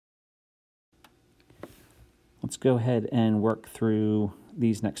let's go ahead and work through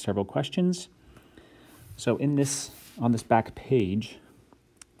these next several questions. So on this back page,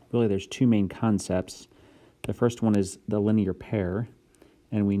 really there's two main concepts. The first one is the linear pair,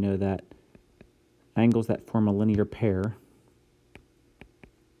 and we know that angles that form a linear pair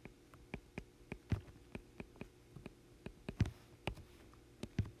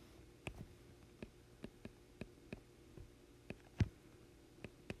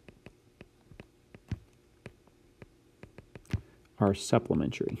are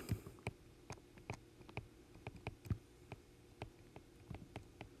supplementary.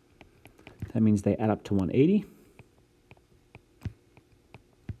 That means they add up to 180.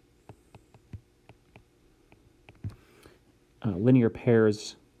 Linear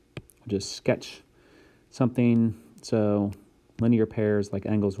pairs, just sketch something. So linear pairs like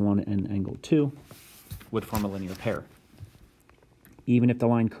angles 1 and angle 2 would form a linear pair. Even if the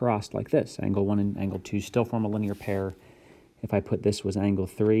line crossed like this, angle 1 and angle 2 still form a linear pair. If I put this was angle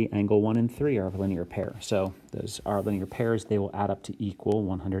 3, angle 1 and 3 are a linear pair. So those are linear pairs. They will add up to equal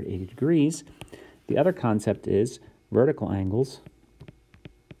 180 degrees. The other concept is vertical angles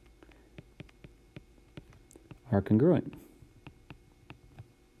are congruent,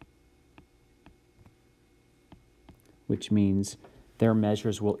 which means their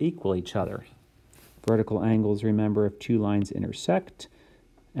measures will equal each other. Vertical angles, remember, if two lines intersect,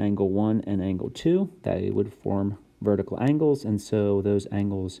 angle 1 and angle 2, they would form vertical angles, and so those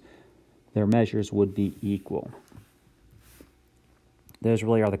angles, their measures would be equal. Those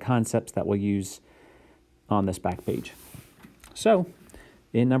really are the concepts that we'll use on this back page. So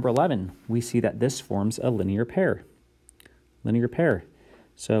in number 11, we see that this forms a linear pair. Linear pair.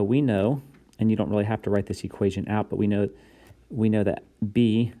 So we know, and you don't really have to write this equation out, but we know that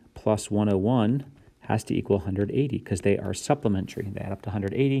b plus 101 has to equal 180 because they are supplementary. They add up to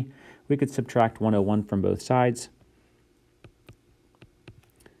 180. We could subtract 101 from both sides.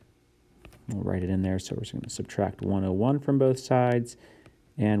 We'll write it in there. So we're just going to subtract 101 from both sides,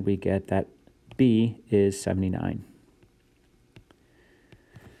 and we get that b is 79.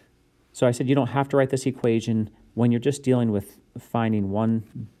 So I said you don't have to write this equation. When you're just dealing with finding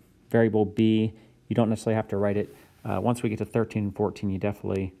one variable b, you don't necessarily have to write it. Once we get to 13 and 14, you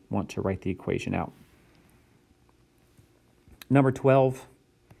definitely want to write the equation out. Number 12,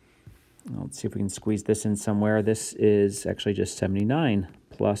 let's see if we can squeeze this in somewhere. This is actually just 79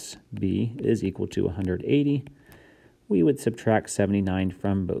 plus b is equal to 180. We would subtract 79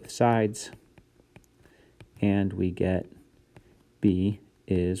 from both sides, and we get b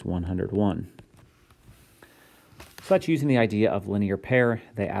is 101. So that's using the idea of linear pair.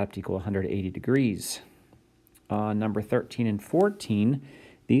 They add up to equal 180 degrees. Number 13 and 14,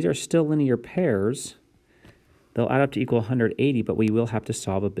 these are still linear pairs. They'll add up to equal 180, but we will have to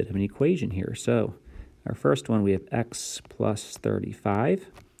solve a bit of an equation here. So our first one, we have x plus 35.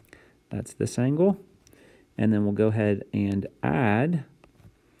 That's this angle. And then we'll go ahead and add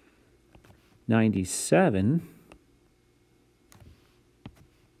 97.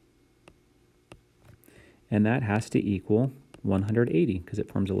 And that has to equal 180 because it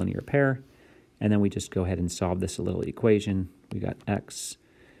forms a linear pair. And then we just go ahead and solve this little equation. We got x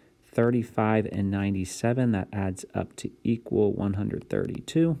 35 and 97. That adds up to equal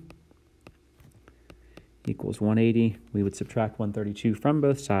 132. Equals 180. We would subtract 132 from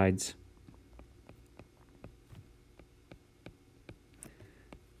both sides.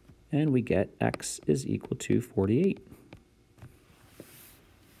 And we get x is equal to 48.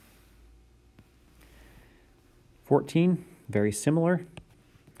 14, very similar.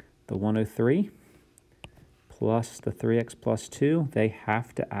 The 103 plus the 3x plus 2, they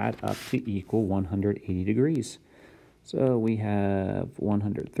have to add up to equal 180 degrees. So we have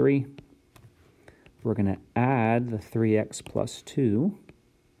 103. We're going to add the 3x plus 2,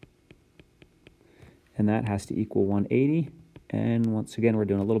 and that has to equal 180. And once again, we're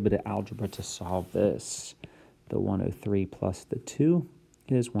doing a little bit of algebra to solve this. The 103 plus the 2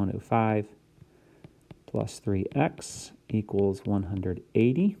 is 105. Plus 3x equals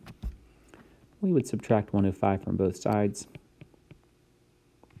 180. We would subtract 105 from both sides.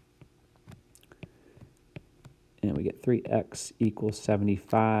 And we get 3x equals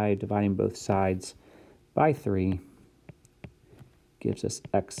 75. Dividing both sides by 3 gives us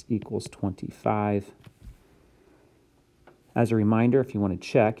x equals 25. As a reminder, if you want to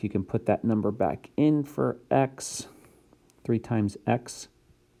check, you can put that number back in for x. 3 times x.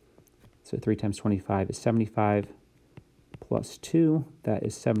 So 3 times 25 is 75, plus 2, that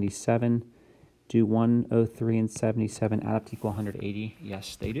is 77. Do 103 and 77 add up to equal 180?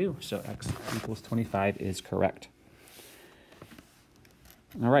 Yes, they do. So x equals 25 is correct.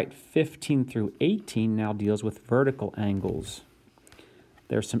 All right, 15 through 18 now deals with vertical angles.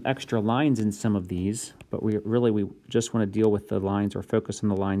 There's some extra lines in some of these, but we just want to deal with the lines or focus on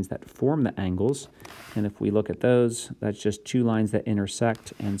the lines that form the angles. And if we look at those, that's just two lines that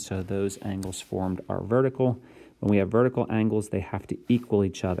intersect, and so those angles formed are vertical. When we have vertical angles, they have to equal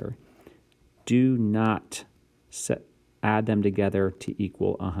each other. Do not add them together to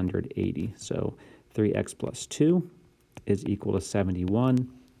equal 180. So 3x plus 2 is equal to 71.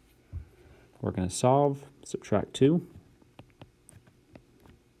 We're going to solve, subtract 2.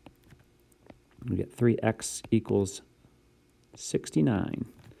 We get 3x equals 69.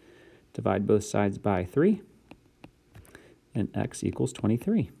 Divide both sides by 3, and x equals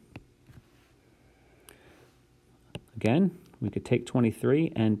 23. Again, we could take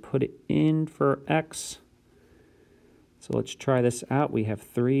 23 and put it in for x. So let's try this out. We have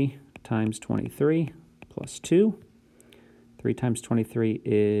 3 times 23 plus 2. 3 times 23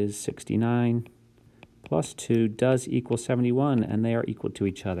 is 69. Plus 2 does equal 71, and they are equal to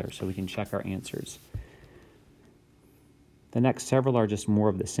each other, so we can check our answers. The next several are just more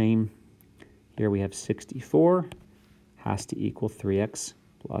of the same. Here we have 64 has to equal 3x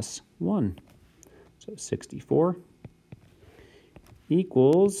plus 1. So 64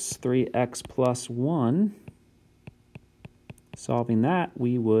 equals 3x plus 1. Solving that,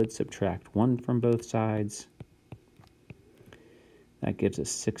 we would subtract 1 from both sides. That gives us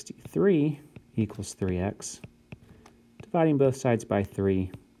 63 equals 3x. Dividing both sides by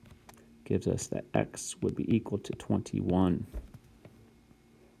 3 gives us that x would be equal to 21.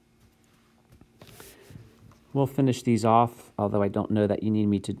 We'll finish these off, although I don't know that you need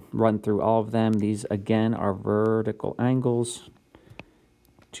me to run through all of them. These, again, are vertical angles.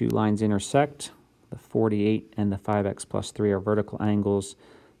 Two lines intersect. The 48 and the 5x plus 3 are vertical angles.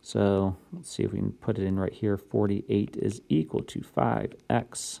 So let's see if we can put it in right here. 48 is equal to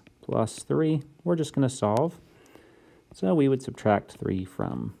 5x plus 3. We're just going to solve. So we would subtract 3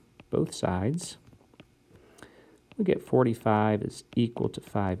 from both sides. We get 45 is equal to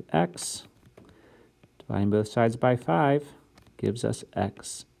 5x. Dividing both sides by 5 gives us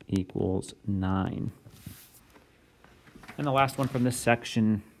x equals 9. And the last one from this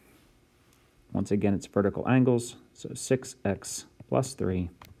section, once again, it's vertical angles. So 6x plus 3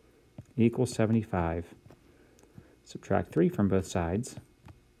 equals 75. Subtract 3 from both sides.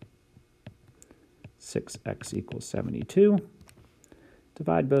 6x equals 72.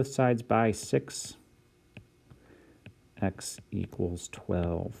 Divide both sides by 6. X equals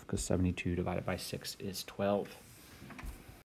 12, because 72 divided by 6 is 12.